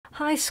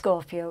Hi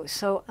Scorpio,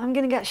 so I'm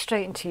going to get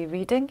straight into your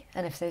reading,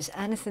 and if there's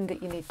anything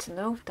that you need to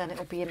know, then it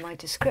will be in my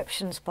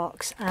descriptions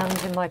box and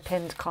in my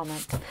pinned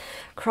comment.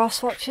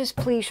 Cross watchers,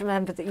 please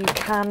remember that you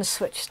can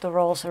switch the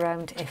roles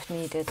around if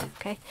needed,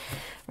 okay?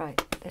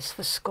 Right, this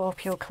was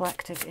Scorpio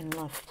Collective in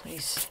love,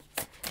 please.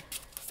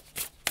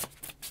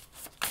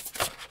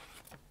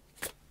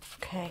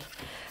 Okay,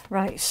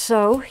 right,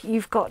 so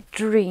you've got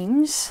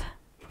dreams.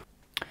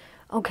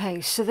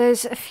 Okay, so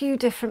there's a few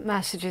different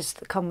messages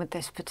that come with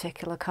this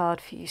particular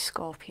card for you,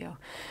 Scorpio.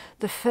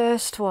 The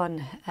first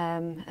one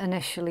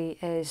initially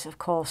is, of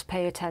course,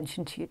 pay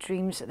attention to your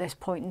dreams at this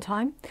point in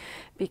time,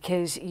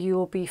 because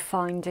you'll be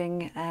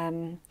finding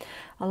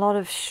a lot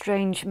of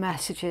strange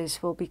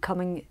messages will be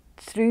coming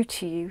through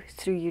to you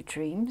through your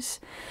dreams.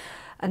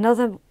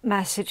 Another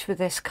message with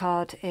this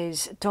card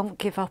is don't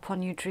give up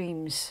on your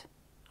dreams.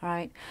 All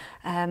right.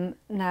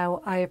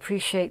 Now, I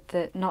appreciate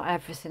that not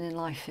everything in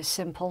life is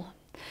simple.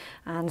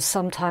 And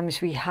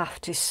sometimes we have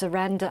to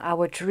surrender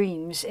our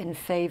dreams in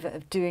favour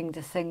of doing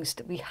the things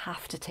that we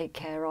have to take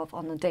care of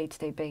on a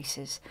day-to-day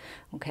basis.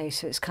 Okay,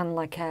 so it's kind of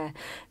like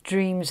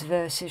dreams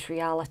versus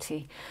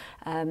reality.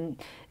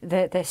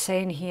 They're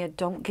saying here,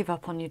 don't give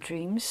up on your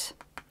dreams,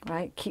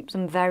 right? Keep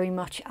them very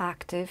much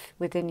active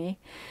within you,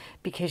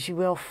 because you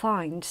will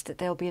find that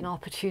there'll be an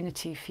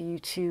opportunity for you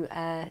to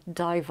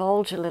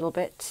divulge a little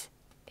bit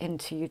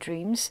into your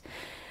dreams.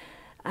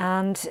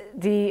 And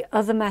the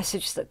other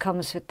message that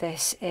comes with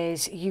this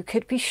is you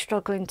could be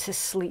struggling to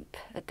sleep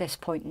at this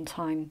point in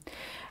time.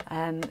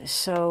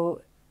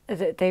 So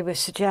they were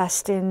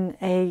suggesting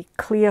a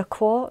clear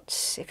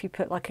quartz, if you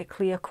put like a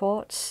clear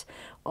quartz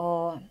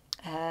or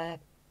a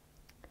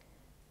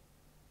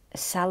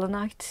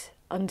selenite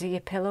under your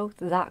pillow,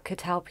 that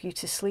could help you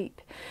to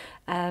sleep.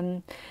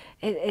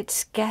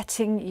 It's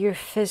getting your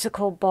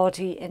physical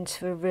body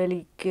into a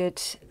really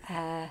good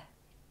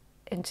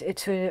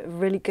into a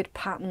really good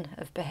pattern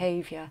of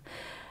behaviour.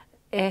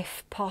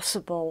 If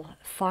possible,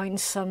 find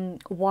some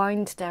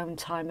wind down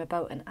time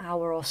about an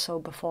hour or so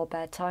before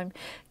bedtime,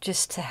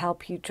 just to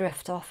help you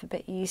drift off a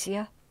bit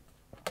easier.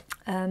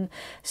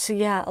 So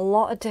yeah, a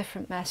lot of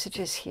different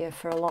messages here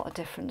for a lot of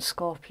different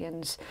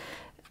Scorpions.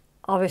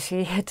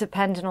 Obviously,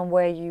 depending on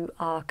where you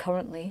are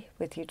currently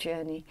with your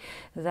journey,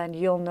 then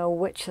you'll know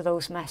which of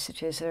those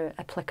messages are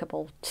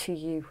applicable to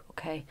you,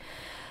 okay?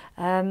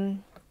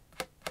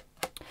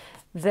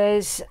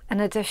 There's an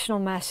additional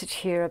message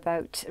here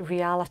about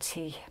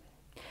reality,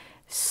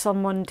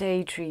 someone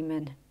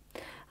daydreaming.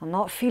 I'm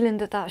not feeling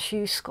that that's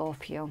you,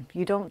 Scorpio.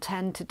 You don't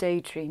tend to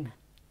daydream,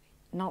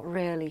 not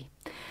really.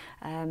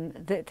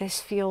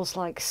 This feels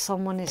like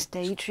someone is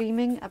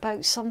daydreaming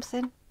about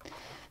something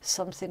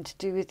to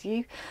do with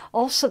you.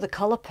 Also, the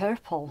colour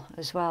purple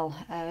as well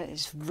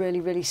is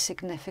really, really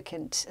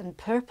significant, and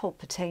purple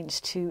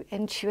pertains to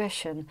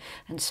intuition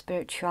and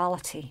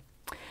spirituality.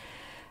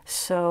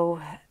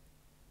 So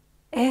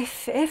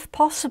if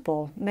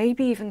possible,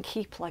 maybe even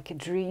keep like a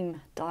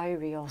dream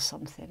diary or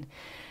something,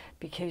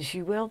 because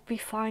you will be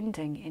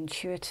finding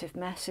intuitive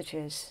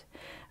messages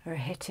are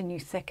hitting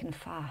you thick and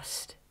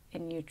fast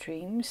in your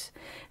dreams.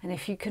 And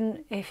if you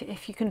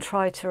can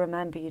try to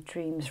remember your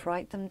dreams,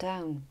 write them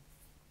down,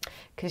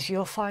 because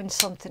you'll find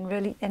something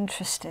really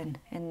interesting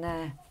in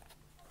there.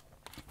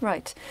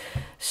 Right,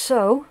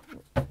 so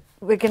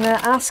we're going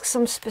to ask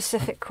some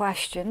specific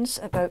questions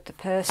about the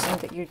person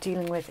that you're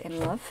dealing with in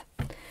love,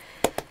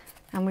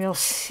 and we'll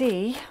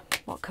see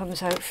what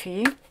comes out for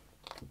you.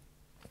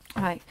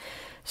 Right,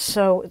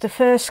 so the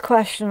first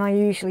question I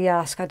usually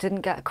ask, I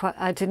didn't get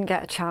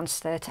a chance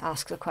there to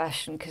ask the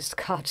question because the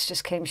cards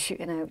just came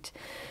shooting out.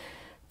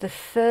 The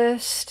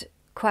first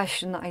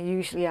question that I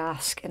usually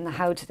ask in the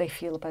how do they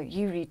feel about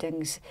you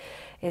readings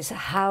is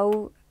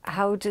how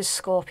does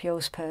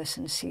Scorpio's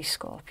person see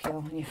Scorpio?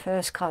 And your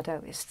first card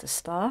out is the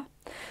Star.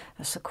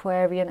 That's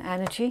Aquarian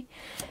energy.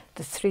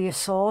 The Three of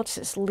Swords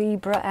is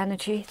Libra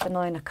energy. The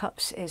Nine of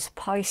Cups is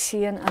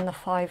Piscean, and the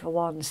Five of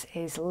Wands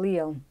is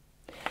Leo.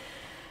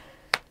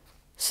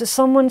 So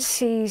someone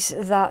sees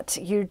that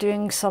you're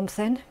doing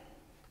something,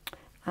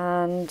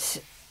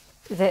 and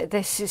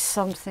this is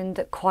something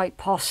that quite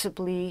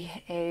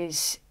possibly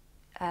is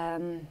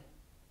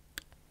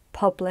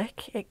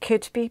public. It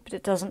could be, but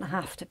it doesn't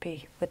have to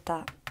be with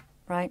that,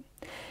 right?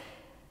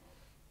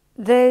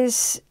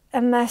 There's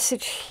a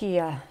message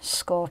here,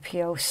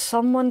 Scorpio.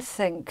 Someone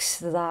thinks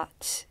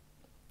that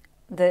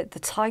the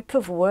type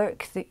of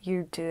work that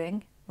you're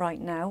doing right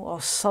now,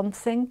 or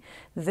something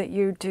that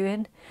you're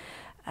doing,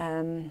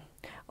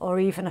 or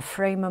even a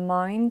frame of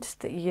mind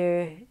that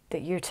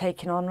you're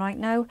taking on right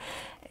now,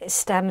 it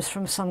stems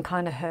from some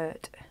kind of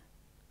hurt,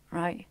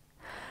 right?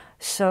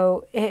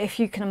 So if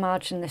you can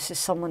imagine, this is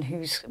someone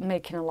who's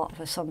making a lot of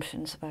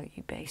assumptions about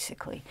you,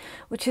 basically,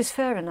 which is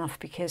fair enough,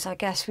 because I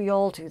guess we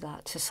all do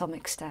that to some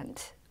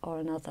extent or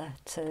another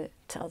to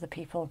other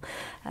people.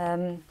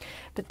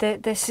 But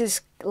this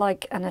is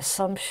like an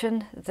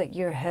assumption that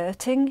you're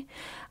hurting,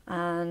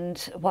 and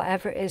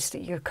whatever it is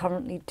that you're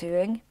currently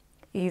doing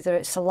Either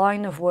it's a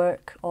line of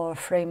work or a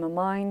frame of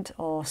mind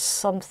or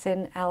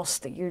something else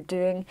that you're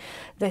doing.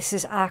 This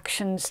is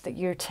actions that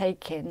you're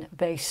taking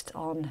based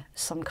on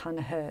some kind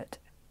of hurt,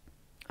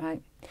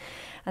 right?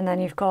 And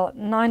then you've got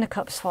 9 of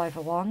Cups, 5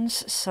 of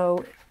Wands.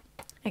 So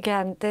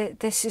again,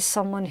 this is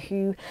someone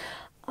who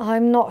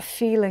I'm not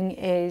feeling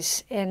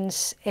is in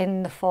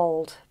the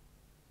fold.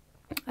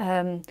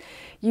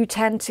 You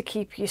tend to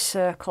keep your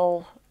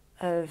circle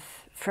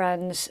of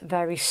friends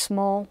very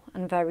small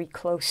and very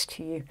close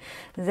to you.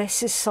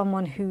 This is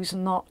someone who's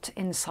not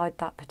inside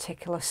that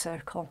particular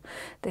circle.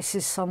 This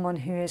is someone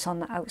who is on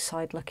the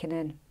outside looking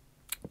in,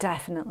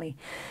 definitely.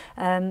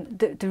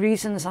 The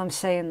reasons I'm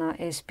saying that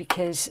is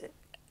because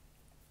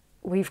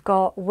we've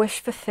got wish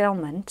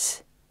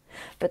fulfillment,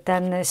 but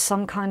then there's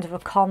some kind of a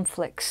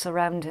conflict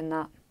surrounding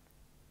that.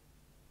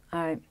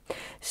 All right,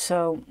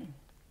 so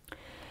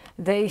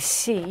they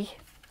see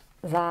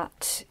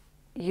that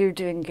you're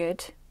doing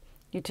good,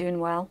 you're doing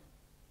well,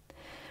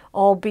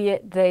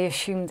 albeit they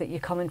assume that you're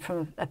coming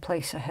from a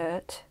place of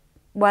hurt.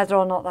 Whether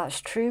or not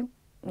that's true,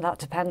 that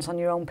depends on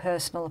your own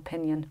personal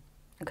opinion,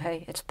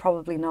 okay? It's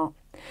probably not.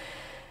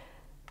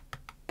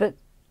 But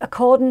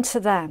according to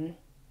them,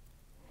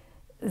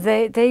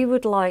 they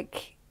would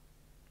like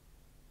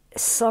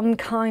some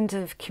kind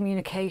of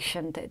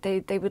communication.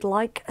 They would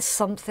like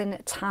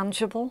something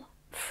tangible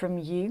from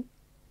you,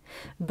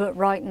 but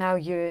right now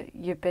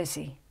you're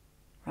busy,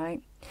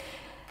 right?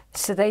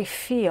 So they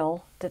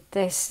feel that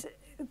this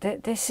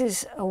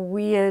is a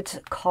weird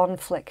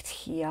conflict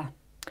here,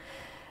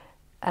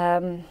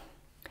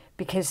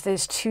 because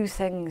there's two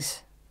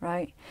things,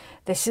 right?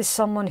 This is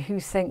someone who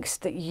thinks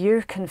that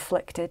you're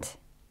conflicted,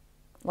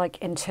 like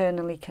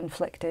internally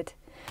conflicted,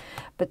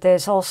 but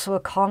there's also a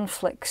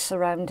conflict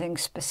surrounding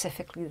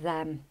specifically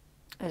them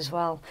as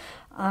well.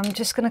 I'm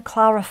just going to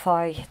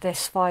clarify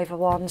this 5 of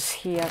Wands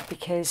here,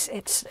 because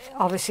it's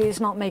obviously it's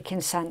not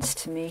making sense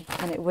to me,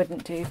 and it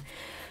wouldn't do.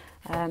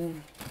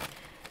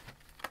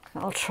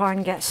 I'll try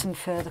and get some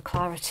further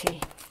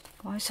clarity.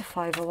 Why is the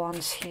 5 of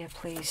Wands here,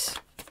 please?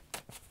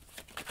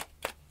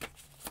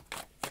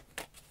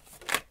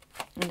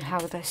 And how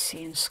they're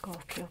seeing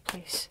Scorpio,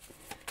 please.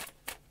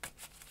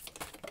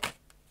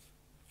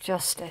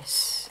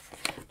 Justice,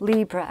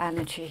 Libra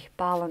energy,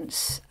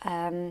 balance.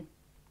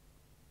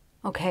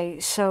 Okay,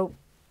 so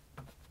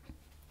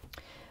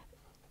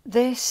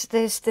there's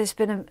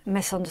been a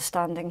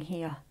misunderstanding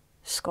here,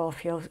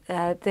 Scorpio.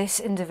 This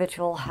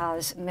individual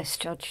has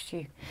misjudged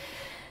you.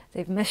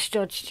 They've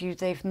misjudged you,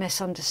 they've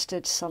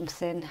misunderstood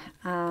something,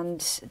 and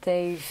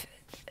they've,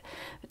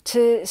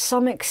 to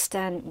some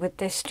extent with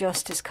this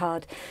Justice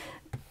card,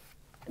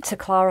 to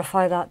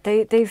clarify that,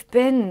 they've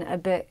been a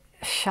bit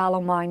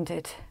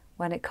shallow-minded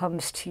when it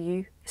comes to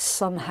you,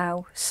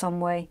 somehow, some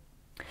way.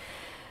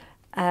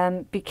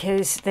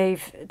 Because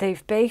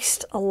they've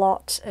based a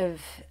lot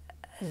of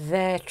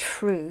their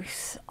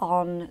truth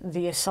on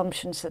the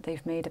assumptions that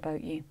they've made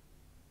about you.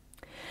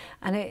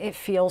 And it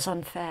feels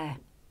unfair.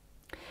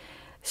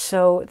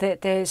 So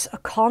that there's a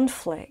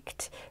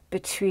conflict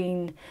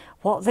between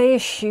what they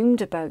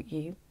assumed about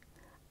you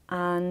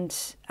and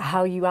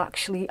how you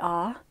actually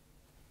are.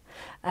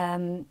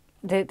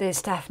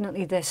 There's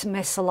definitely this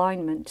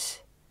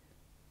misalignment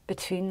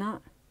between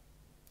that.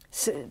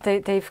 So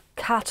they've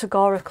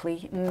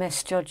categorically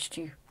misjudged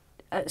you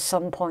at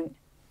some point.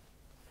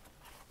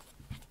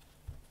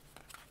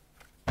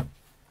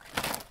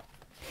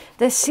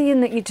 They're seeing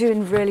that you're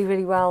doing really,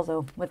 really well,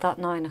 though, with that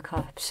 9 of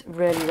Cups,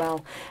 really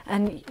well.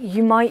 And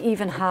you might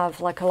even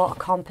have like a lot of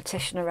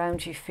competition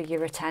around you for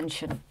your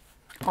attention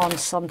on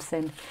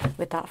something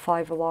with that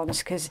 5 of Wands,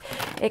 because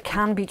it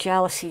can be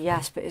jealousy,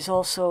 yes, but it's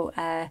also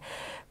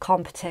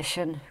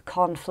competition,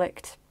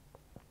 conflict.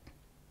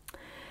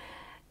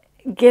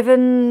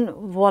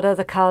 Given what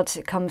other cards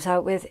it comes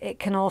out with, it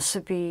can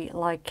also be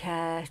like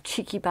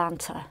cheeky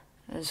banter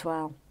as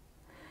well.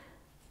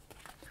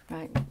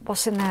 Right,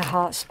 what's in their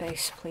heart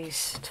space,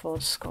 please,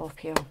 towards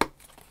Scorpio?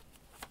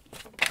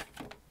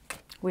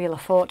 Wheel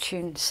of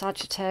Fortune,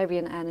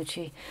 Sagittarian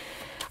energy.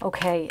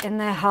 Okay, in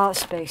their heart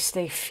space,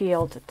 they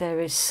feel that there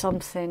is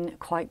something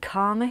quite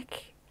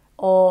karmic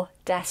or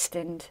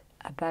destined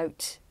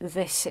about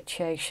this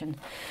situation.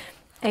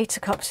 8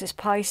 of Cups is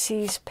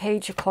Pisces,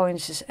 Page of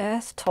Coins is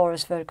Earth,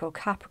 Taurus, Virgo,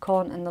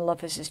 Capricorn, and the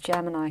Lovers is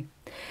Gemini.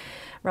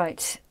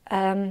 Right,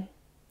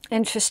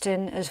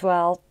 interesting as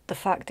well, the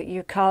fact that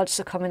your cards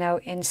are coming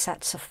out in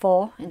sets of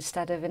 4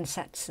 instead of in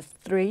sets of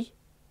 3.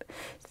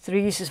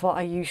 3s is what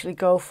I usually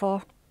go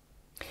for.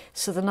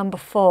 So the number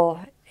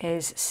 4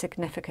 is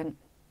significant.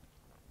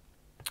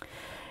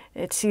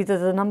 It's either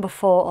the number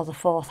 4 or the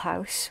 4th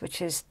house,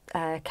 which is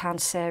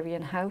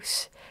Cancerian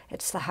house.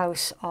 It's the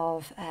house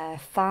of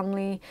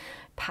family,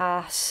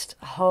 past,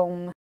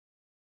 home,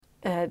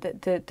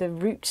 the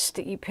roots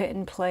that you put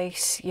in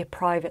place, your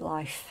private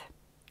life,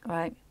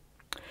 right?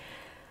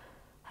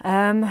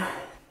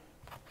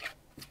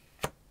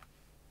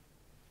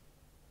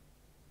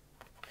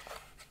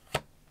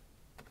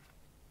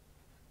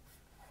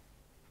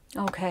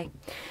 Okay,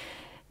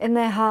 in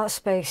their heart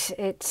space,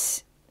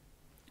 it's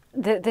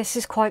this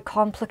is quite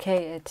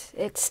complicated.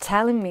 It's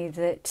telling me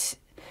that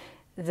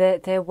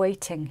they're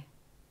waiting.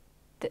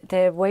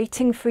 They're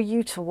waiting for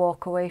you to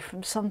walk away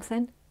from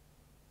something.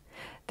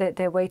 That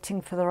they're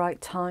waiting for the right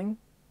time.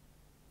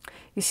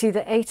 You see,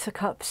 the Eight of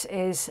Cups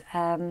is,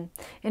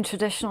 in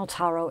traditional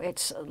tarot,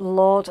 it's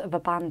Lord of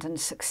Abandoned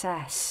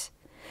Success,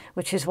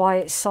 which is why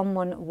it's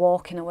someone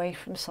walking away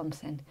from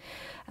something.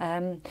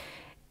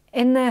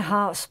 In their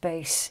heart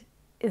space,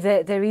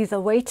 they're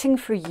either waiting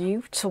for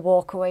you to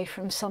walk away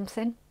from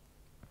something,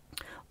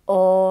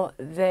 or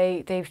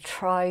they've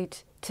tried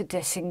to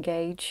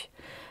disengage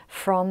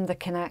from the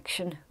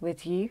connection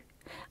with you,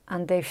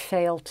 and they've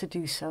failed to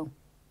do so.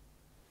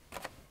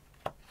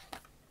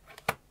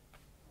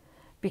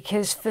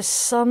 Because for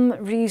some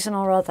reason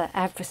or other,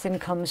 everything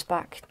comes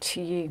back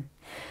to you.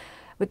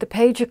 With the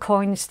Page of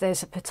Coins,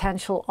 there's a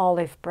potential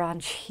olive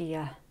branch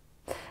here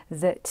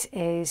that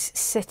is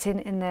sitting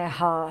in their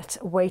heart,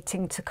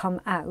 waiting to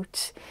come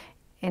out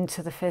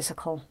into the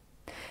physical.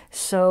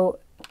 So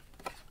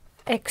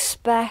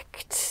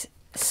expect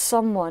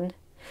someone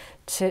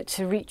to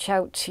reach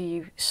out to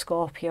you,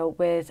 Scorpio,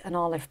 with an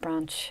olive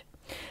branch.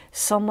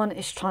 Someone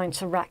is trying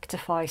to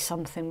rectify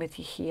something with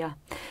you here.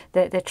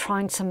 They're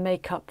trying to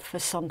make up for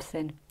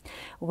something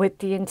with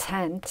the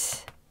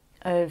intent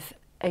of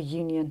a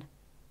union.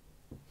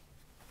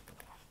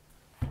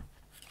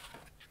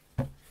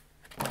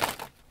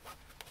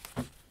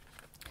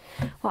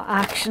 What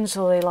actions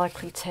will they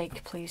likely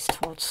take, please,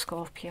 towards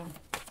Scorpio?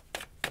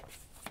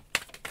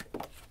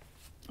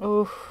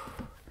 Oh,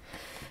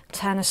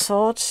 Ten of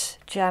Swords,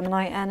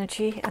 Gemini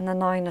energy, and the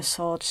Nine of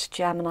Swords,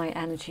 Gemini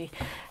energy.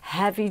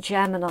 Heavy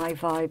Gemini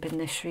vibe in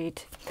this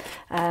read.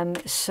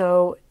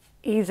 So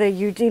either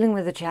you're dealing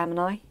with a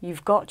Gemini,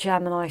 you've got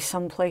Gemini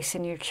someplace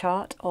in your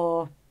chart,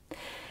 or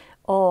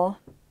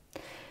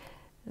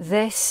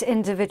this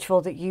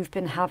individual that you've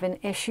been having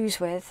issues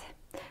with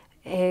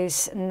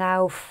is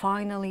now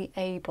finally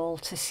able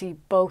to see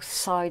both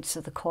sides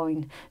of the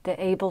coin. They're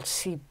able to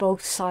see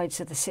both sides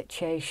of the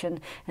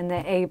situation, and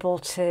they're able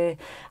to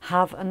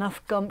have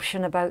enough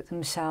gumption about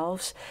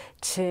themselves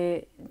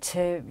to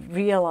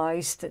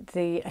realize that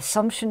the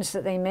assumptions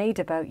that they made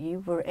about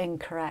you were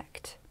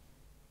incorrect.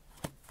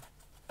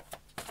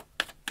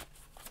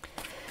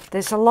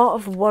 There's a lot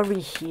of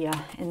worry here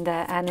in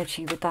their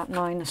energy with that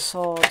Nine of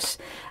Swords,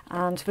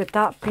 and with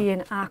that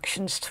being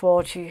actions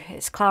towards you,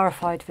 it's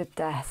clarified with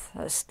death.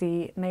 That's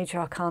the major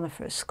arcana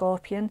for a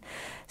Scorpion.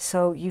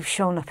 So you've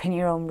shown up in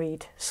your own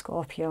read,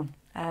 Scorpio.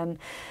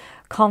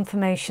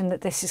 Confirmation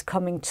that this is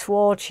coming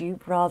towards you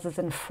rather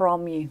than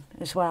from you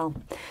as well.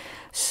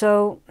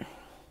 So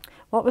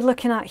what we're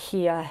looking at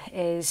here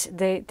is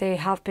they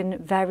have been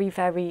very,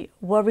 very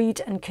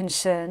worried and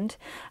concerned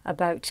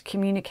about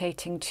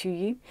communicating to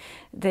you.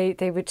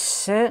 They would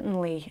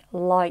certainly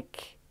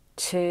like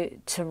to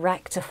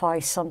rectify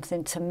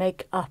something, to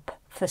make up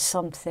for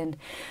something.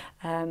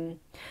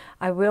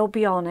 I will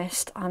be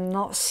honest, I'm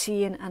not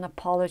seeing an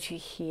apology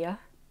here,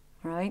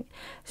 right?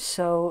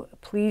 So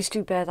please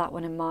do bear that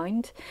one in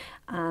mind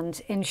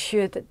and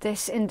ensure that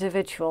this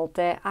individual,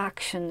 their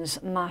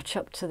actions match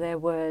up to their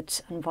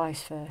words and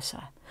vice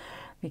versa.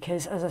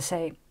 Because as I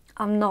say,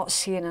 I'm not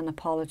seeing an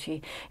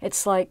apology.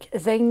 It's like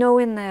they know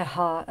in their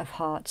heart of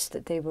hearts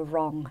that they were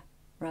wrong,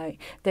 right?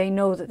 They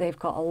know that they've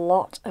got a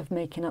lot of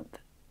making up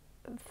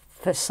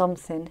for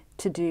something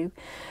to do.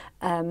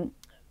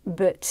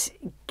 But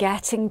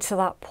getting to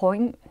that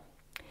point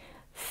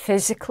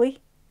physically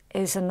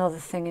is another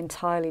thing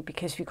entirely,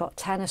 because we've got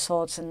Ten of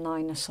Swords and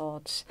Nine of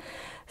Swords.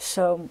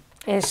 So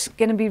it's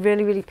going to be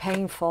really, really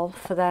painful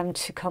for them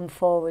to come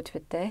forward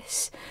with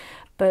this.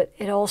 But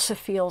it also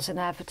feels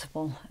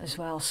inevitable as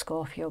well,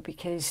 Scorpio,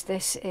 because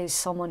this is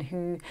someone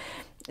who,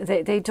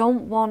 they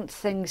don't want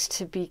things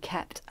to be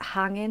kept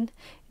hanging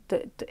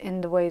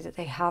in the way that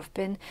they have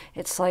been.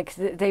 It's like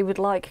they would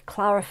like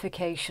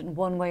clarification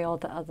one way or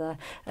the other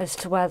as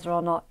to whether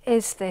or not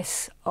is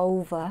this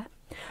over,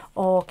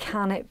 or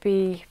can it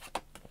be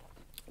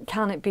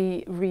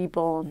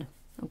reborn.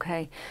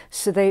 Okay,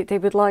 so they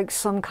would like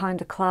some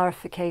kind of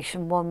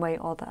clarification one way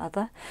or the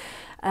other.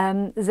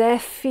 Their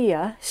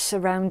fear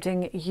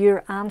surrounding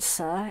your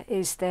answer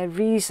is their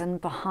reason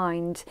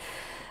behind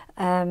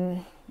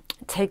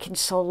taking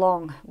so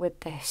long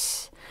with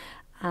this,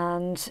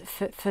 and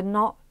for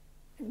not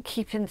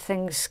keeping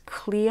things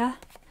clear.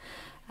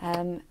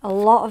 A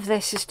lot of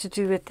this is to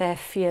do with their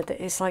fear,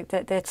 that it's like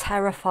that they're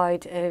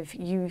terrified of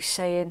you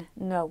saying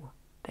no,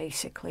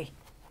 basically.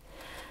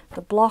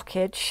 The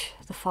blockage,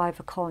 the Five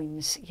of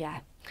Coins,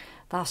 yeah,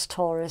 that's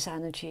Taurus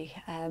energy.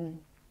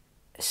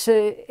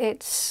 So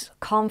it's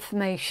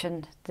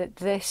confirmation that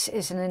this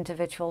is an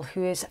individual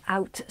who is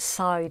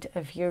outside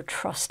of your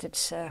trusted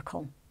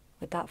circle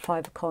with that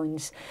Five of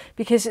Coins,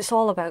 because it's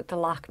all about the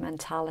lack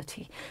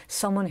mentality.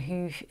 Someone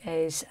who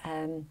is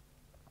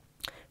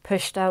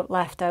pushed out,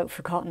 left out,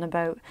 forgotten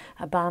about,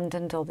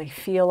 abandoned, or they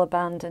feel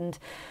abandoned.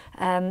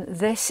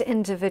 This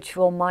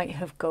individual might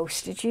have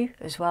ghosted you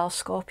as well,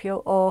 Scorpio,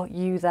 or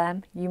you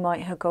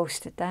might have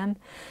ghosted them.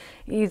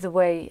 Either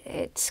way,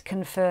 it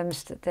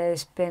confirms that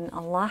there's been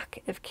a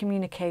lack of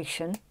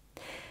communication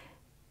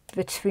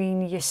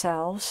between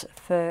yourselves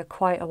for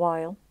quite a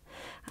while.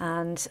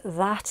 And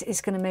that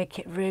is going to make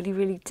it really,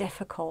 really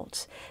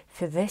difficult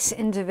for this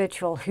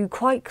individual who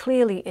quite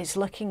clearly is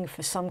looking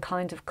for some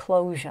kind of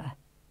closure.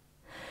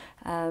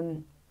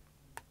 But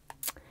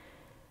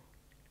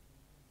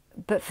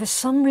for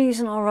some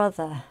reason or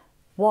other,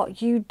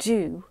 what you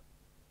do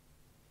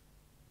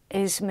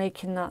is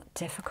making that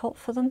difficult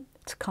for them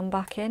to come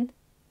back in.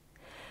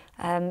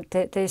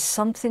 There's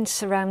something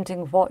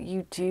surrounding what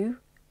you do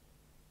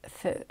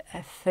for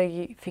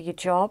your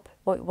job,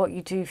 what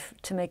you do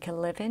to make a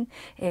living,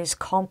 is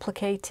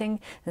complicating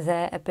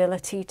their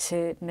ability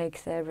to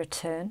make their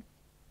return.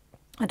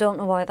 I don't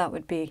know why that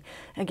would be.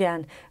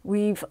 Again,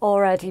 we've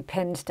already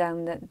pinned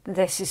down that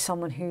this is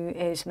someone who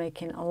is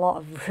making a lot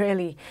of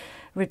really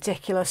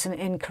ridiculous and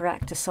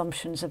incorrect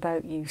assumptions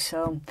about you.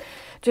 So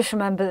just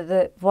remember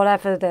that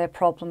whatever their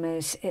problem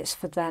is, it's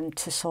for them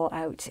to sort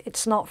out.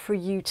 It's not for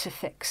you to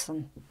fix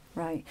them,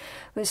 right?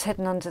 What's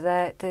hidden under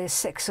there? The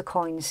Six of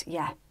Coins,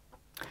 yeah.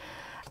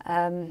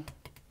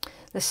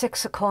 The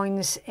Six of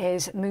Coins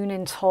is Moon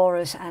in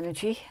Taurus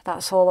energy.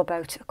 That's all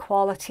about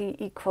equality,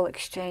 equal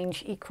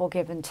exchange, equal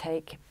give and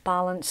take,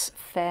 balance,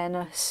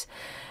 fairness.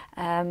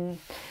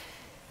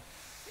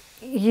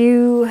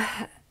 You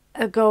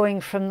are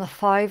going from the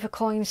Five of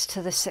Coins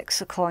to the Six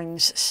of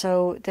Coins.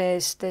 So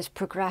there's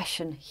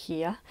progression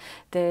here.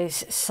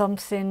 There's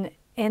something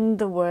in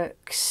the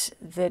works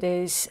that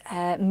is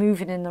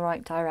moving in the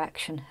right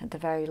direction at the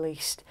very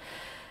least.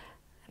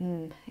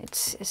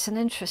 It's an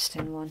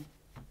interesting one.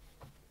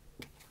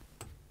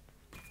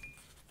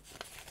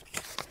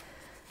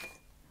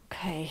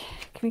 Okay,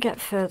 can we get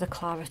further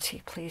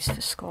clarity, please, for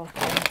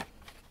Scorpio?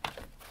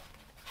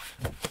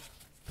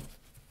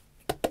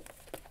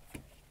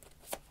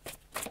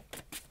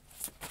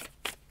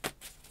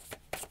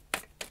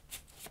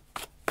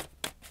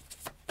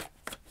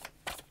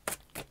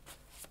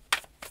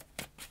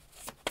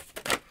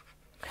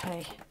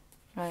 Okay,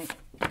 right,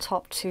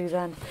 top two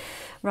then.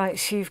 Right,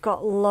 so you've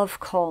got love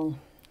call.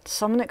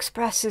 Someone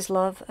expresses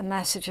love, a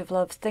message of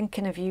love,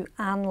 thinking of you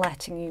and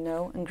letting you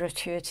know, and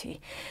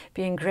gratuity.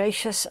 Being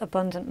gracious,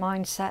 abundant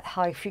mindset,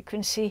 high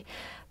frequency,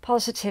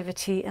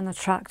 positivity, and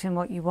attracting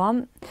what you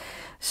want.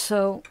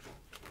 So,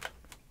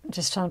 I'm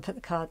just trying to put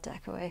the card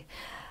deck away.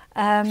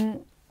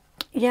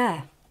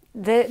 Yeah,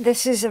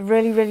 this is a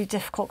really, really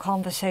difficult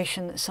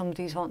conversation that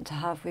somebody's wanting to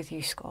have with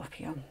you,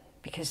 Scorpio,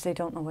 because they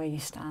don't know where you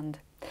stand.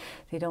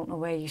 They don't know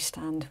where you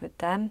stand with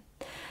them.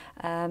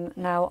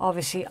 Now,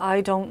 obviously,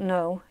 I don't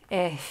know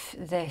if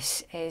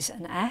this is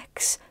an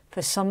ex.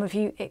 For some of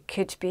you, it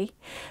could be,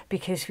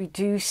 because we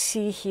do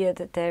see here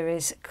that there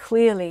is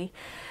clearly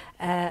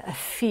a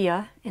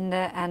fear in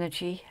their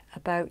energy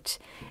about,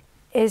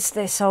 is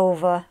this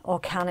over or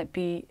can it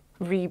be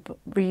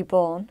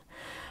reborn?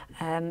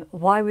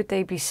 Why would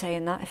they be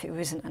saying that if it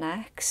wasn't an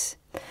ex?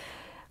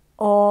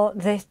 Or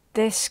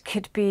this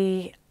could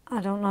be, I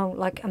don't know,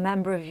 like a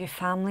member of your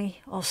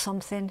family or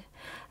something.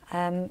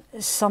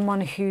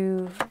 Someone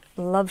who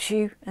loves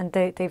you and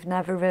they've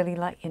never really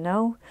let you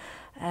know.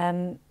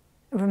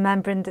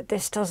 Remembering that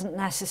this doesn't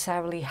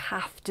necessarily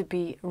have to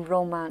be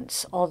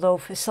romance, although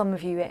for some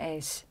of you it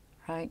is,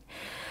 right?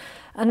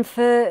 And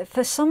for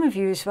some of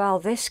you as well,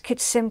 this could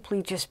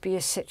simply just be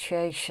a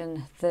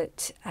situation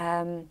that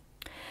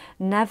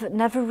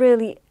never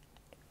really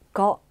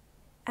got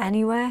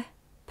anywhere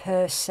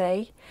per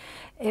se.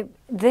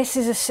 This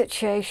is a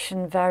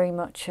situation very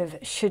much of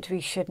should we,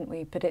 shouldn't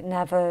we, but it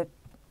never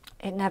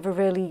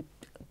really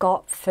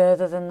got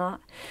further than that.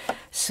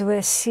 So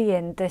we're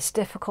seeing this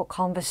difficult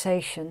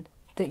conversation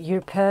that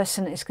your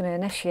person is going to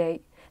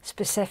initiate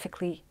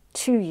specifically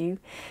to you,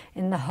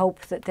 in the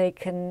hope that they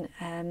can,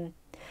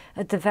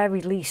 at the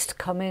very least,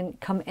 come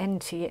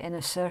into your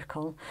inner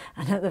circle,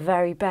 and at the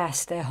very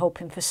best, they're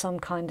hoping for some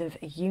kind of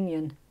a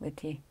union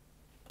with you.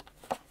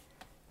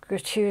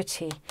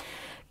 Gratuity.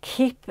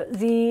 Keep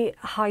the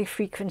high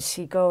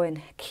frequency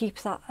going, keep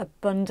that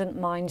abundant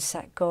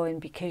mindset going,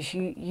 because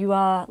you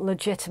are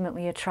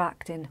legitimately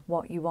attracting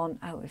what you want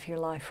out of your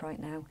life right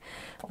now.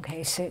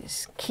 Okay, so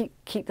it's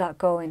keep that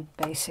going,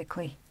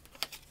 basically.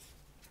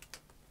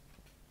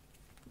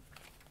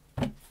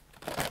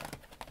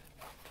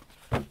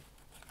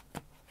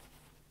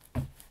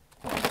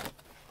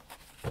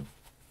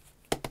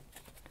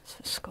 So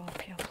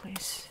Scorpio,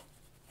 please.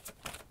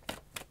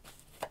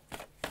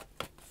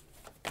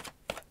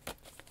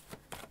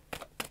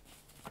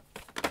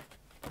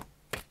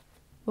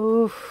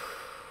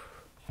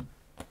 Oof.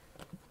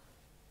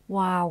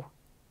 Wow.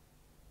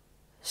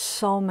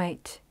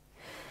 Soulmate.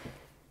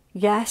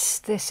 Yes,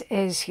 this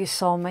is your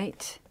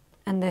soulmate,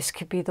 and this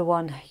could be the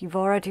one. You've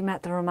already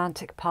met the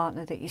romantic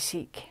partner that you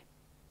seek.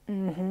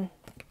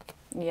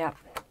 Yeah.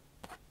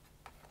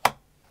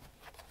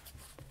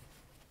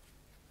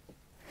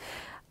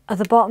 At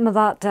the bottom of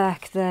that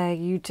deck there,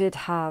 you did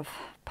have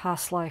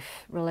past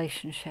life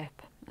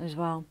relationship as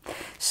well.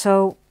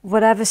 So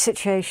whatever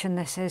situation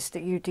this is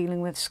that you're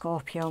dealing with,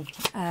 Scorpio,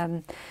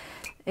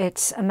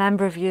 it's a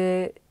member of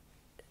your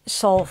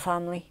soul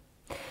family.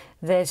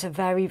 There's a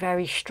very,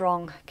 very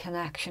strong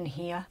connection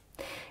here.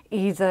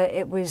 Either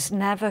it was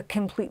never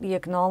completely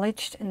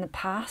acknowledged in the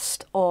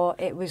past, or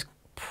it was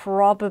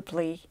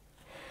probably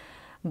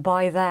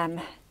by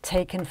them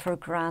taken for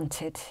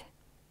granted.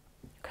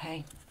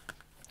 Okay.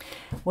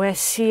 We're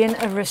seeing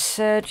a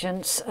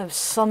resurgence of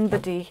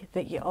somebody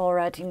that you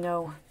already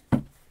know.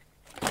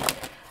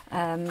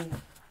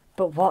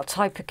 But what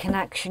type of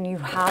connection you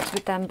had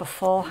with them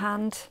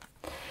beforehand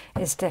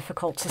is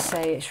difficult to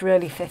say. It's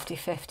really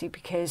 50-50,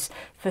 because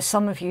for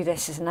some of you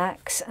this is an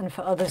ex, and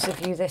for others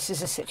of you this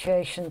is a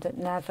situation that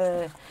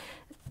never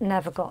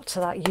got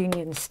to that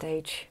union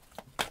stage.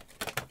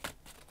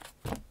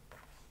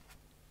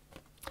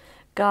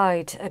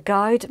 Guide. A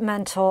guide,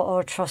 mentor,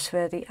 or a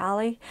trustworthy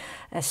ally.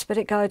 A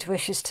spirit guide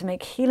wishes to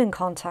make healing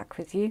contact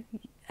with you.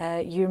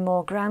 You're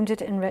more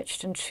grounded,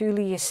 enriched, and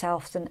truly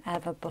yourself than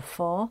ever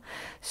before.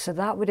 So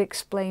that would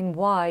explain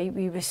why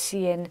we were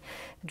seeing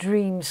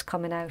dreams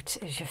coming out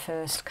as your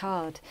first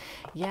card.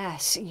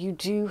 Yes, you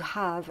do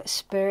have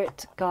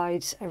spirit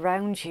guides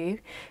around you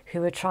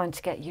who are trying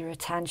to get your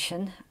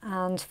attention,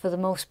 and for the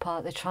most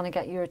part they're trying to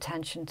get your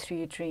attention through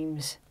your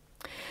dreams.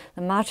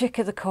 The magic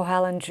of the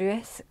Kohelan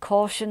Druid: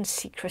 caution,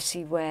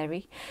 secrecy,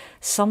 wary.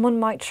 Someone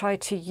might try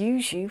to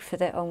use you for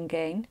their own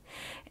gain.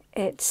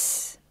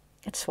 It's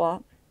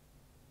what?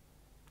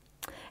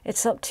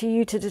 It's up to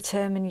you to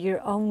determine your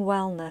own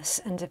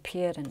wellness and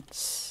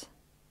appearance.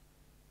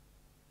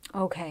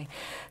 Okay,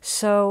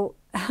 so,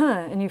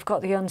 and you've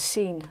got the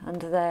unseen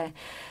under there.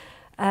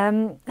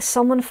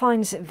 Someone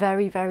finds it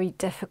very, very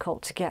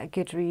difficult to get a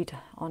good read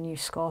on you,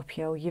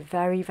 Scorpio. You're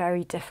very,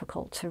 very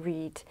difficult to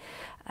read.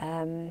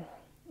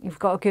 You've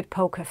got a good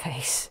poker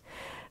face,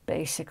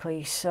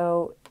 basically.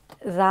 So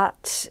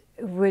that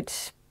would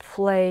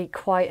play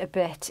quite a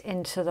bit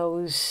into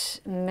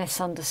those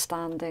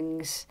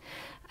misunderstandings.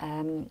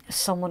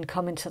 Someone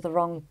coming to the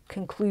wrong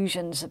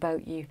conclusions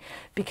about you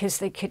because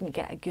they couldn't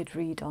get a good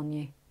read on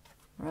you,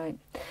 right?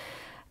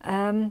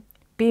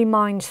 Be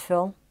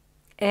mindful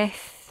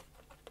if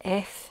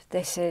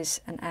this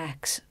is an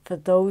X, for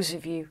those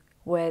of you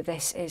where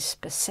this is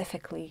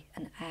specifically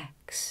an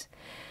X,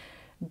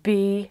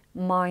 be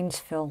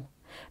mindful,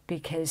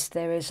 because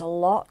there is a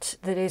lot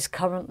that is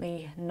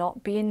currently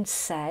not being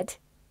said.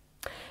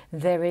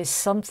 There is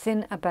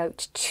something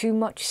about too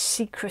much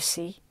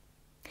secrecy,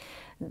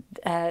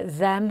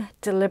 them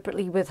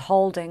deliberately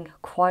withholding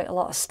quite a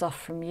lot of stuff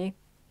from you.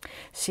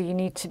 So you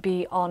need to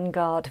be on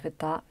guard with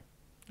that,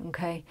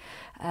 okay?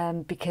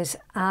 Because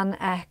an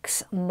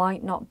X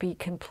might not be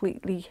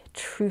completely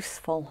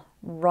truthful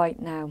right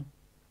now.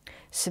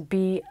 So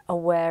be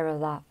aware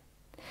of that.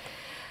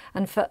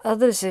 And for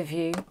others of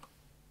you,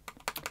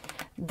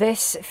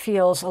 this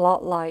feels a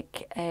lot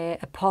like a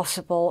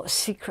possible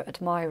secret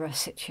admirer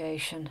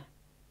situation,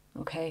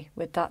 okay?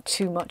 With that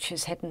too much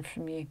is hidden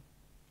from you.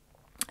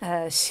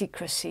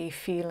 Secrecy,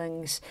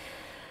 feelings,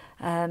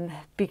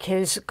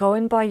 because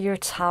going by your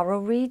tarot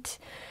read,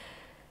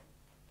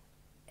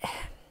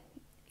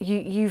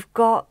 you've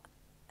got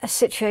a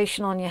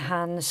situation on your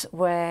hands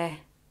where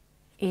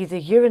either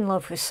you're in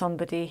love with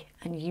somebody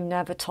and you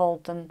never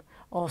told them,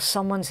 or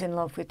someone's in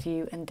love with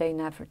you and they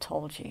never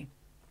told you,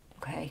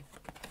 okay?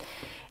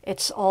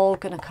 It's all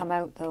going to come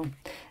out though.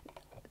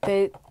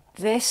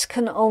 This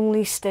can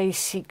only stay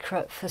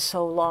secret for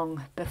so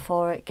long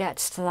before it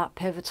gets to that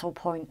pivotal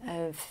point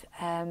of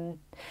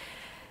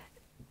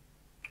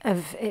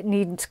it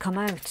needing to come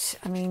out.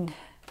 I mean,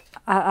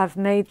 I've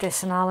made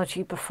this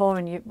analogy before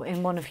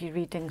in one of your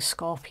readings,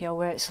 Scorpio,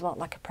 where it's a lot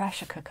like a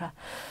pressure cooker.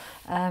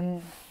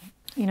 You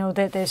know,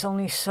 there's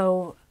only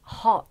so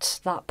hot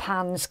that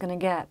pan's going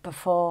to get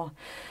before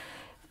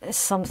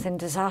something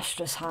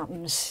disastrous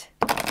happens.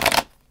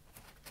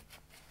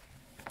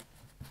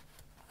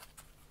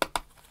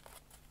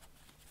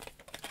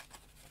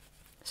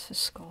 So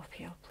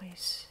Scorpio,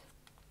 please.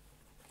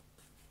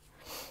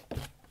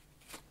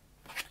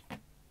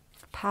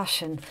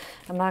 Passion.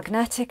 A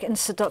magnetic and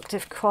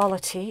seductive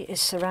quality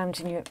is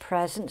surrounding you at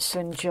present,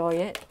 so enjoy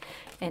it.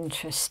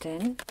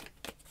 Interesting.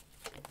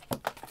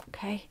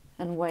 Okay,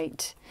 and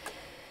wait.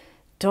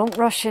 Don't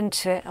rush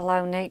into it.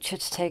 Allow nature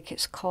to take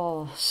its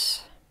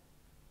course.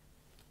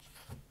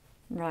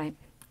 Right.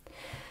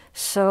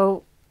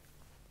 So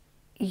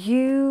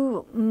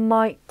you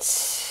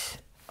might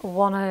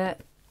want to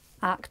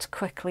act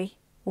quickly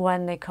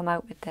when they come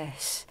out with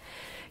this.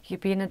 You're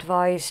being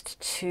advised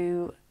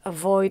to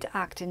avoid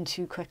acting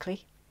too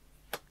quickly,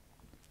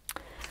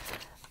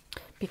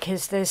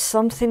 because there's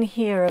something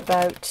here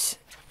about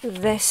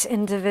this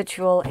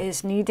individual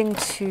is needing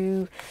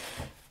to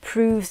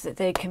prove that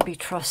they can be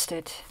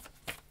trusted,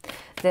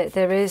 that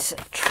there is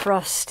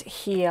trust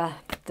here.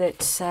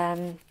 That's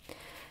a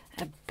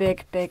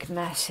big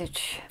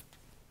message.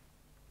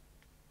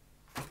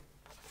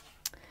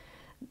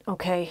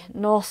 Okay,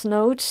 North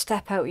Node,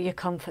 step out of your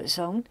comfort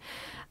zone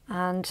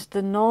And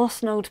the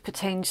North Node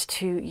pertains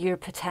to your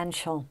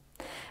potential.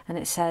 And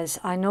it says,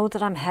 I know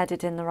that I'm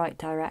headed in the right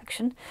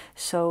direction,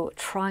 so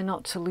try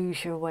not to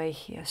lose your way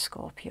here,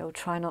 Scorpio.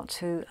 Try not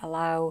to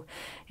allow,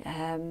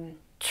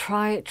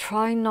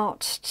 try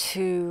not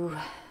to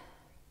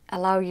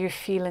allow your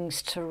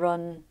feelings to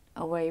run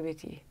away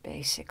with you,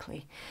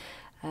 basically.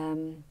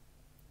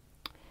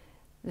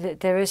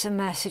 There is a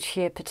message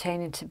here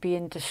pertaining to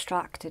being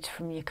distracted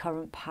from your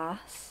current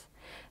path.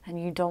 And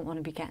you don't want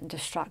to be getting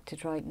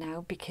distracted right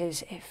now,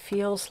 because it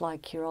feels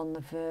like you're on the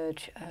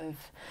verge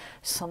of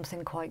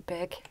something quite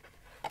big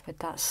with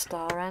that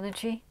star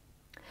energy.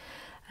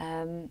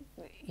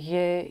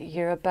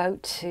 You're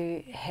about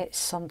to hit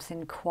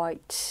something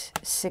quite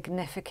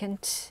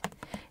significant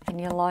in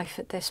your life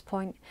at this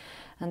point,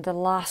 and the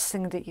last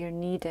thing that you're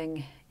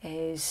needing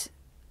is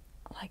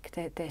like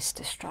this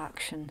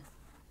distraction.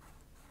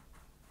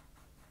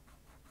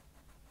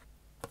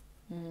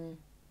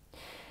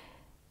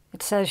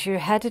 It says you're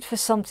headed for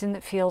something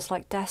that feels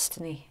like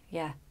destiny.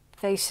 Yeah,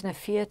 facing a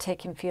fear,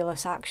 taking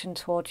fearless action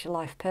towards your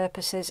life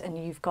purposes, and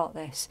you've got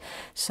this.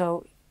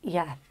 So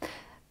yeah,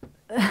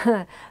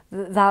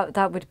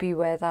 that would be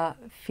where that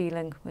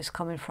feeling was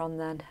coming from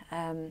then.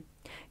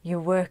 You're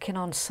working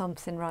on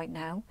something right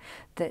now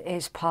that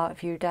is part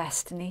of your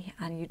destiny,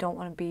 and you don't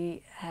want to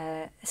be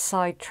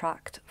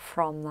sidetracked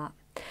from that.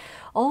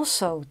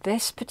 Also,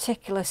 this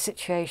particular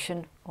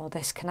situation or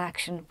this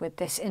connection with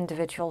this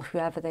individual,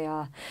 whoever they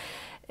are,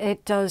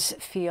 it does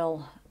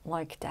feel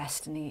like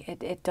destiny.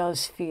 It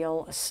does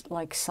feel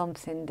like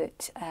something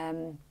that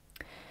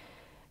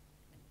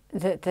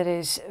that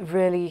is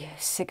really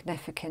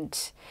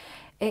significant.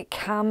 It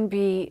can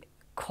be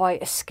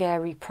quite a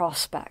scary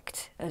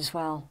prospect as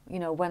well. You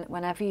know,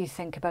 whenever you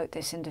think about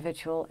this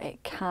individual,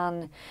 it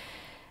can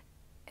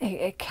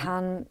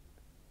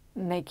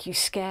make you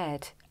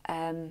scared,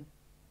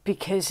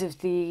 because of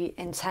the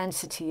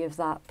intensity of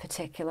that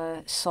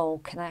particular soul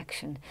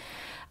connection.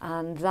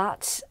 And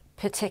that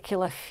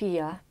particular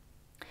fear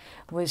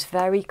was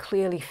very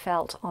clearly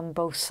felt on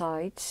both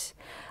sides,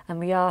 and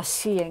we are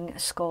seeing,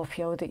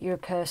 Scorpio, that your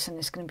person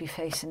is going to be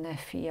facing their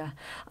fear.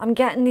 I'm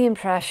getting the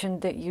impression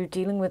that you're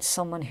dealing with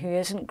someone who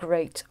isn't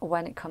great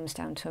when it comes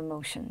down to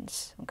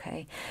emotions,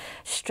 okay?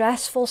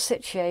 Stressful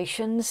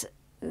situations,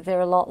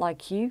 they're a lot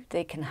like you.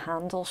 They can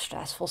handle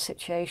stressful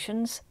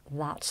situations.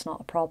 That's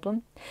not a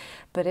problem.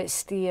 But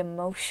it's the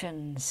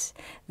emotions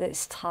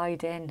that's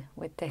tied in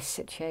with this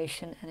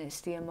situation, and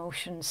it's the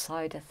emotion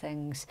side of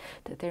things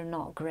that they're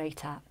not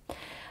great at.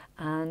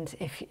 And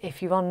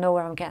if you want to know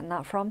where I'm getting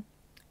that from,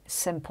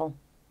 simple,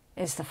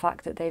 is the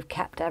fact that they've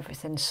kept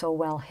everything so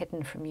well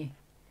hidden from you.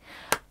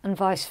 And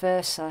vice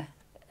versa.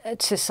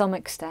 To some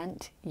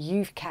extent,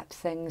 you've kept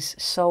things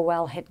so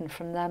well hidden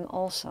from them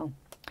also.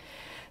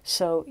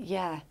 So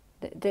yeah,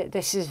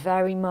 this is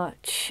very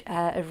much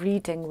a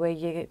reading where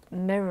you're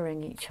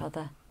mirroring each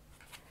other.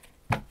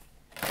 Have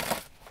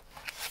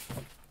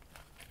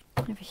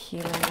a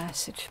healing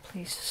message,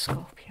 please,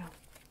 Scorpio.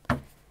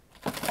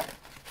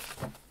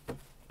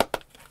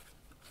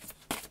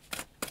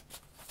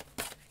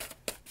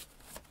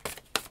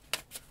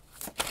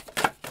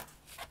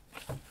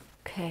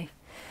 Okay.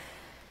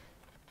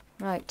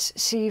 Right,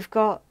 so you've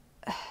got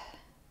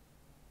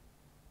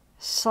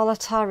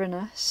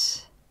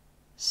solitariness,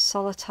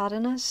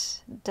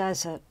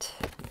 desert.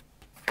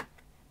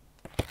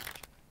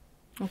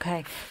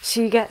 Okay,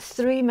 so you get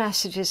 3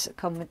 messages that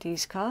come with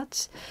these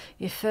cards.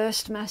 Your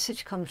first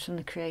message comes from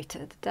the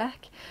creator of the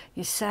deck.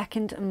 Your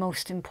second and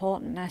most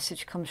important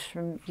message comes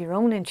from your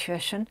own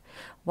intuition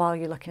while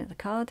you're looking at the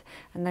card.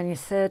 And then your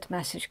third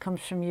message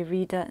comes from your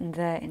reader and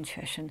their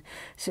intuition.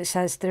 So it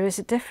says, there is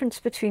a difference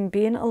between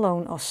being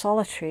alone or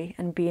solitary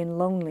and being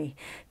lonely.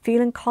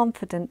 Feeling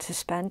confident to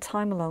spend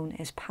time alone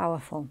is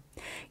powerful.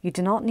 You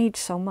do not need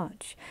so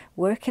much.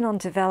 Working on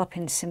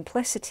developing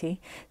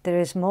simplicity, there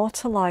is more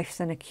to life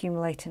than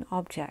accumulating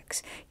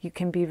objects. You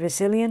can be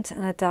resilient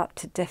and adapt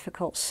to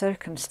difficult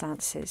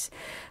circumstances.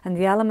 And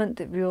the element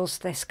that rules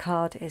this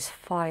card is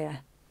fire.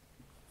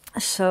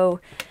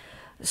 So,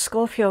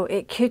 Scorpio,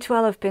 it could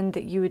well have been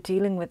that you were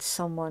dealing with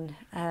someone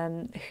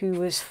who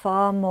was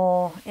far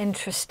more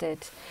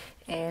interested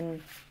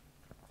in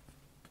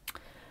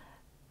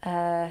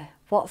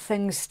what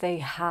things they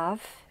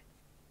have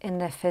in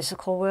their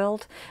physical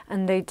world,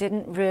 and they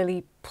didn't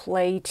really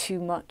play too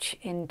much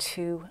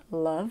into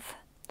love.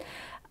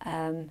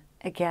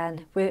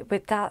 Again,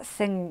 with that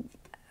thing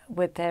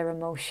with their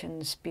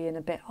emotions being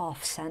a bit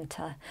off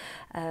center,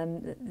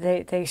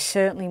 they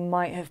certainly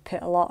might have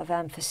put a lot of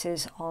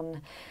emphasis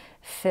on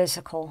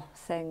physical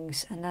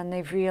things, and then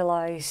they've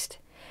realized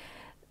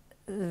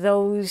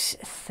those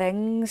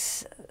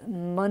things,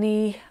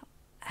 money,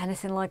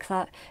 anything like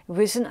that,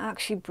 wasn't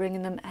actually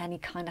bringing them any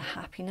kind of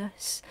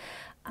happiness.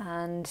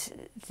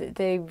 And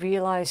they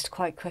realized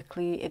quite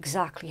quickly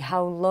exactly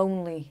how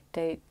lonely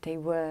they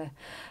were.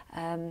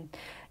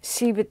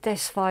 See, with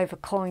this 5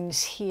 of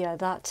coins here,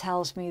 that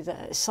tells me that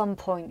at some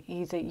point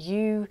either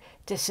you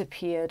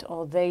disappeared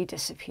or they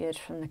disappeared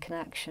from the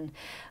connection.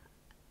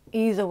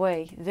 either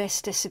way,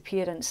 this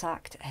disappearance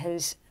act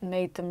has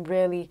made them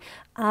really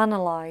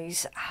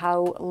analyse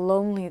how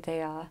lonely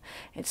they are.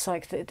 It's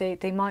like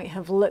they might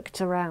have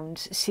looked around,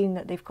 seen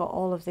that they've got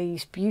all of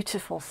these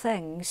beautiful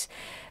things,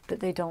 but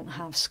they don't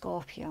have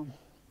Scorpio.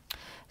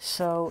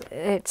 So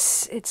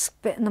it's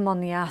bitten them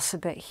on the ass a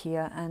bit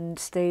here, and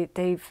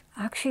they've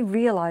actually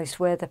realised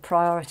where the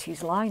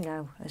priorities lie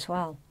now as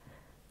well.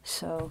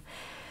 So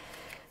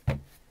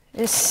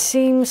this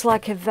seems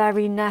like a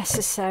very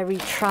necessary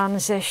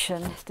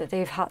transition that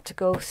they've had to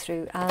go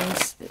through.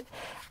 And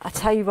I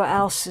tell you what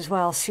else as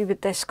well, see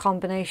with this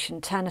combination,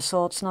 10 of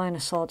Swords, 9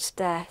 of Swords,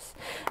 Death,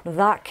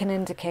 that can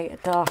indicate a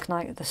dark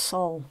night of the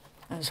soul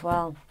as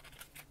well.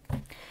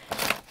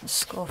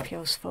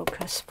 Scorpio's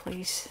focus,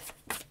 please.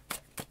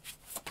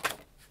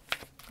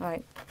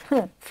 Right,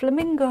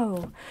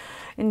 Flamingo.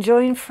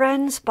 Enjoying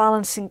friends,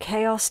 balancing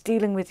chaos,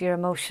 dealing with your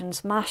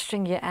emotions,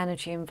 mastering your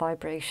energy and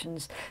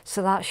vibrations.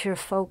 So that's your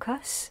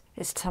focus,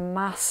 is to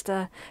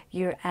master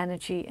your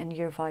energy and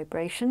your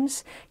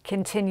vibrations.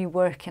 Continue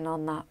working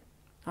on that.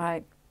 All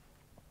right.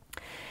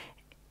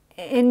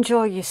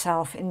 Enjoy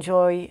yourself.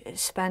 Enjoy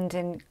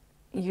spending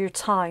your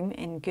time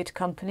in good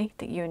company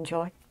that you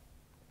enjoy.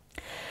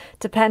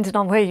 Depending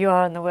on where you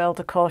are in the world,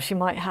 of course, you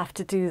might have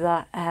to do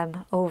that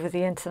over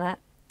the internet.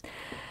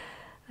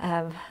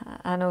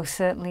 I know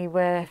certainly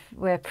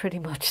we're pretty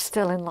much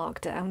still in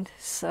lockdown,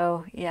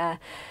 so yeah,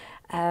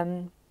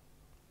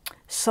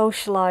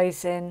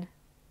 socializing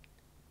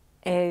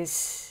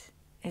is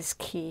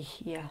key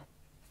here.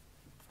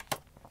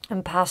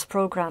 And past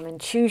programming,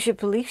 choose your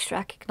beliefs,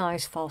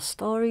 recognize false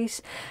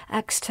stories,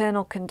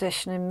 external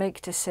conditioning,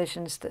 make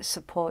decisions that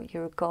support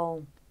your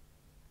goal.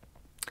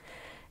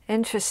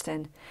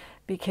 Interesting,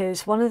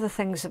 because one of the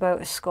things about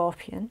a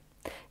Scorpion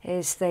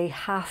is they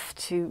have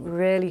to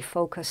really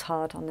focus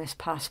hard on this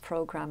past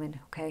programming,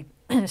 okay?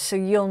 So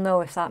you'll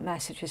know if that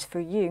message is for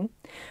you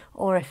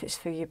or if it's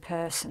for your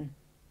person.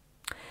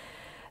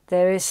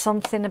 There is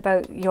something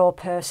about your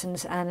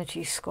person's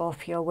energy,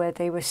 Scorpio, where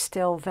they were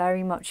still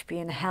very much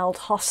being held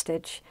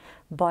hostage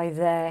by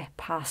their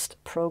past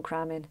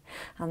programming,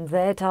 and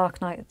their dark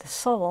night of the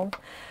soul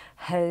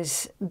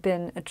has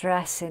been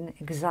addressing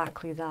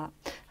exactly that.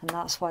 And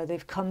that's why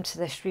they've come to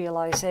this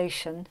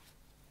realization,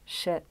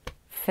 shit,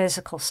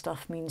 physical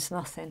stuff means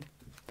nothing.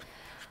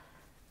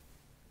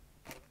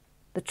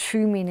 The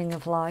true meaning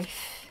of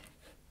life,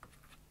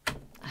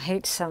 I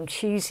hate to sound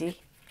cheesy,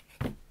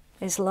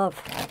 is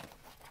love.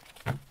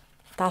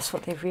 That's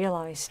what they've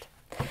realised.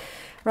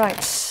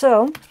 Right,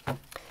 so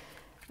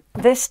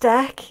this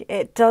deck,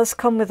 it does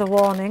come with a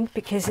warning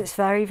because it's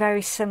very,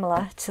 very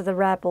similar to the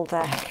Rebel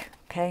deck,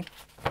 okay?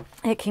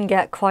 It can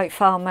get quite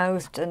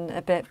foul-mouthed and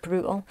a bit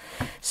brutal.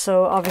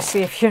 So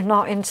obviously if you're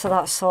not into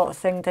that sort of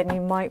thing, then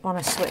you might want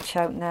to switch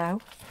out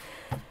now.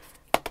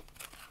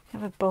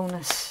 Have a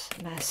bonus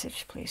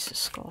message, please, for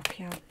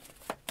Scorpio.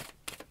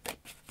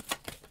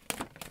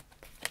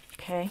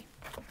 Okay.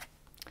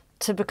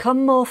 To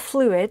become more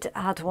fluid,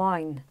 add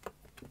wine.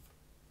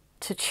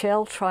 To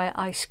chill, try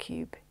ice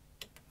cube.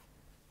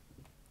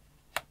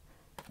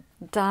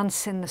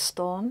 Dance in the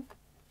storm.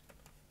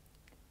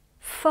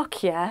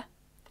 Fuck yeah.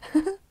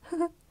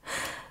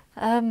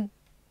 It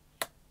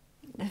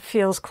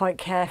feels quite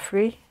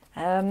carefree.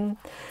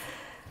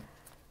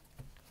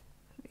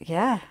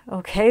 Yeah,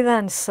 okay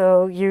then,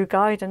 so your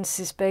guidance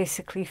is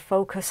basically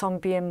focus on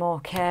being more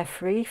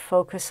carefree,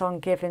 focus on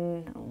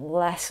giving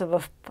less of a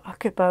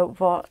fuck about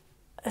what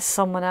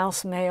someone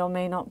else may or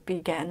may not be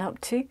getting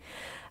up to.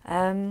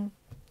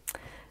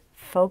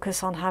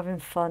 Focus on having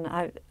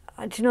fun.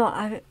 Do you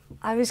know,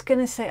 I was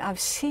going to say, I've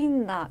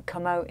seen that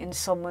come out in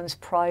someone's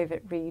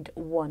private read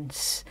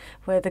once,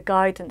 where the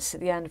guidance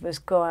at the end was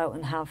go out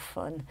and have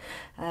fun.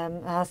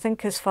 And I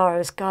think as far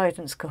as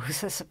guidance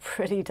goes, that's a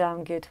pretty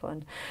damn good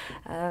one.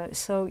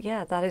 So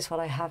yeah, that is what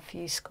I have for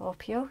you,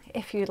 Scorpio.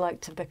 If you'd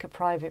like to book a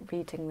private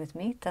reading with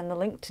me, then the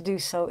link to do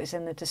so is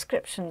in the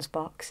descriptions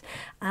box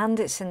and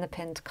it's in the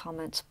pinned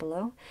comments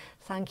below.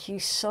 Thank you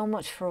so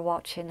much for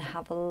watching.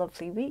 Have a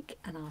lovely week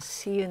and I'll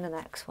see you in the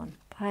next one.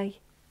 Bye.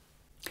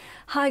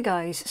 Hi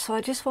guys, so I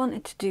just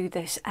wanted to do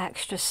this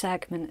extra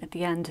segment at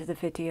the end of the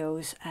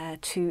videos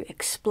to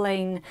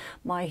explain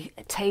my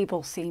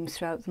table theme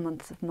throughout the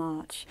month of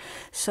March.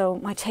 So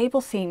my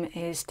table theme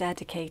is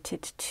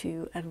dedicated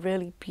to a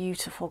really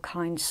beautiful,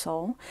 kind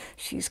soul.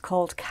 She's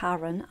called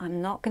Karen.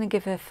 I'm not going to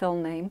give her full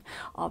name,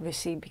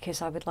 obviously,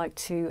 because I would like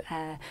to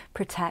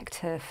protect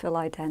her full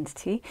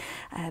identity.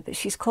 But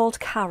she's called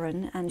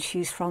Karen and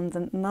she's from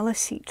the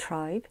Maliseet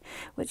tribe,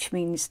 which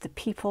means the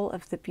people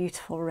of the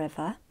beautiful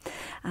river.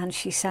 And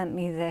she sent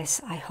me this,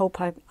 I hope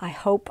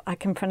I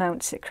can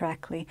pronounce it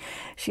correctly.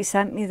 She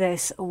sent me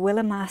this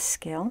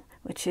Willimaskil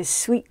which is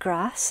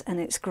sweetgrass, and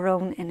it's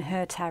grown in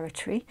her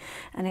territory,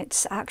 and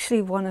it's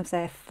actually one of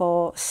their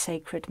 4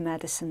 sacred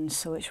medicines,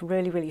 so it's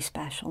really, really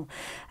special.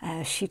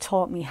 She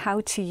taught me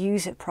how to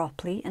use it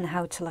properly and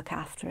how to look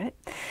after it,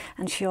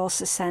 and she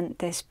also sent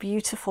this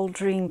beautiful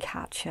dream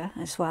catcher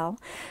as well,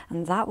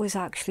 and that was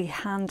actually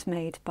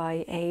handmade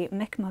by a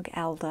Mi'kmaq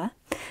elder,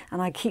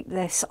 and I keep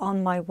this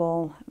on my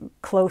wall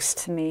close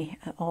to me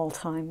at all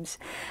times.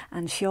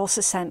 And she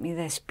also sent me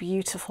this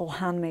beautiful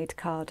handmade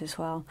card as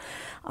well.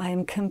 I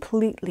am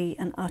completely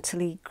and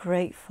utterly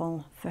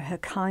grateful for her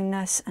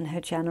kindness and her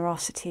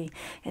generosity.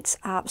 It's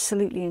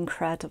absolutely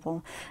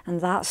incredible,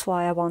 and that's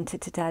why I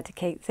wanted to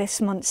dedicate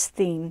this month's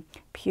theme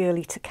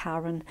purely to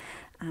Karen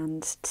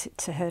and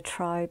to her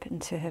tribe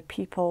and to her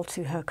people,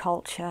 to her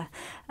culture.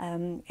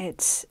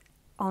 It's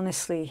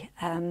honestly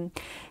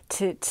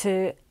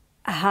to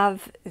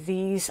have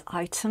these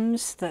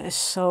items that are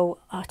so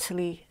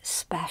utterly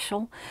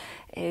special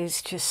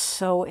is just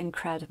so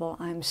incredible.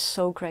 I'm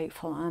so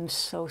grateful. I'm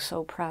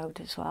so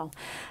proud as well.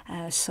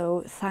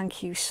 So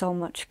thank you so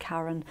much,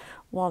 Karen.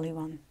 Wally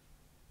one.